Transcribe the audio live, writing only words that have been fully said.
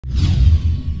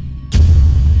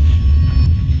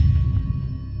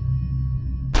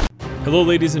Hello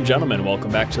ladies and gentlemen,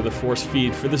 welcome back to the Force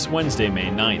Feed for this Wednesday, May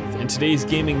 9th. In today's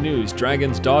gaming news,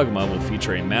 Dragon's Dogma will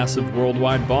feature a massive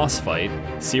worldwide boss fight,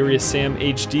 Serious Sam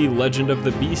HD Legend of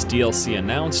the Beast DLC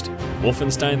announced,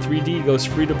 Wolfenstein 3D goes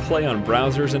free to play on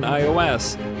browsers and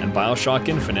iOS, and BioShock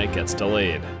Infinite gets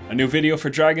delayed. A new video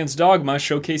for Dragon's Dogma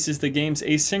showcases the game's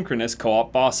asynchronous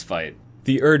co-op boss fight.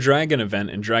 The Dragon event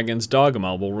in Dragon's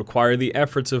Dogma will require the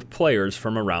efforts of players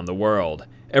from around the world.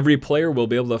 Every player will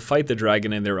be able to fight the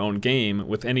dragon in their own game,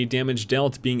 with any damage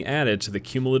dealt being added to the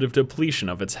cumulative depletion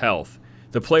of its health.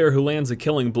 The player who lands a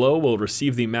killing blow will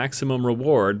receive the maximum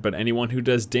reward, but anyone who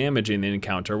does damage in the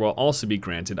encounter will also be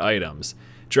granted items.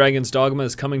 Dragon's Dogma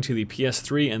is coming to the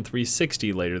PS3 and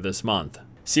 360 later this month.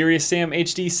 Serious Sam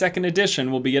HD 2nd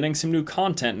Edition will be getting some new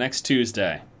content next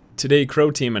Tuesday. Today,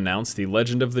 Crow Team announced the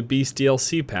Legend of the Beast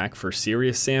DLC pack for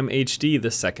Serious Sam HD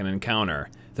The Second Encounter.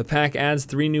 The pack adds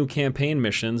 3 new campaign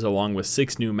missions along with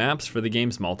 6 new maps for the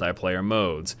game's multiplayer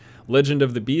modes. Legend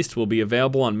of the Beast will be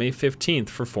available on May 15th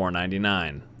for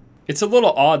 $4.99. It's a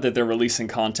little odd that they're releasing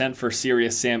content for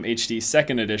Serious Sam HD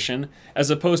 2nd Edition, as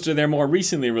opposed to their more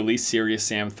recently released Serious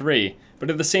Sam 3, but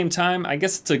at the same time, I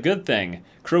guess it's a good thing.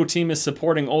 Crow Team is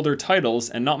supporting older titles,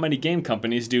 and not many game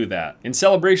companies do that. In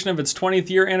celebration of its 20th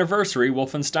year anniversary,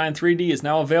 Wolfenstein 3D is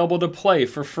now available to play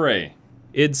for free.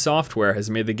 id Software has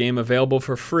made the game available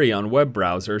for free on web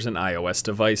browsers and iOS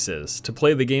devices. To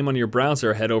play the game on your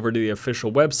browser, head over to the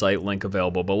official website, link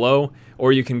available below,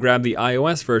 or you can grab the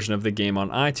iOS version of the game on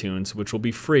iTunes, which will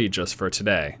be free just for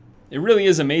today. It really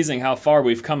is amazing how far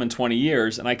we've come in 20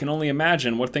 years, and I can only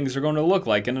imagine what things are going to look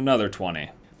like in another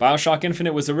 20. BioShock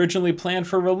Infinite was originally planned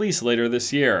for release later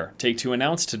this year. Take-Two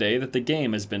announced today that the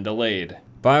game has been delayed.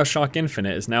 BioShock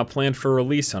Infinite is now planned for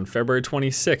release on February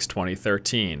 26,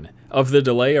 2013. Of the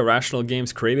delay, Irrational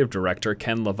Games creative director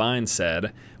Ken Levine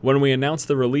said, "When we announced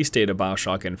the release date of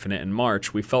BioShock Infinite in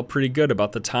March, we felt pretty good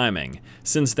about the timing.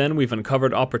 Since then, we've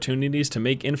uncovered opportunities to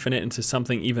make Infinite into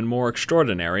something even more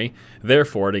extraordinary.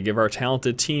 Therefore, to give our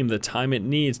talented team the time it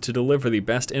needs to deliver the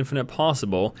best Infinite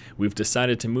possible, we've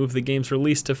decided to move the game's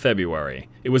release to February."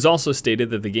 It was also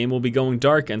stated that the game will be going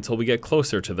dark until we get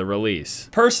closer to the release.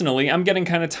 Personally, I'm getting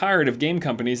kind of tired of game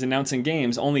companies announcing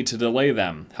games only to delay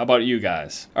them. How about you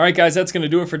guys? Alright guys, that's going to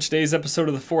do it for today's episode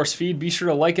of the Force Feed. Be sure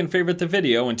to like and favorite the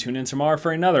video and tune in tomorrow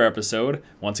for another episode.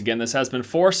 Once again, this has been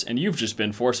Force, and you've just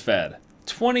been Force Fed.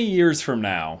 20 years from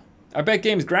now, I bet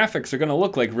games graphics are going to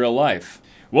look like real life.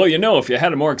 Well, you know, if you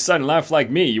had a more exciting life like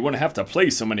me, you wouldn't have to play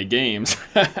so many games.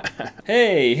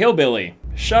 Hey, hillbilly,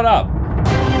 shut up.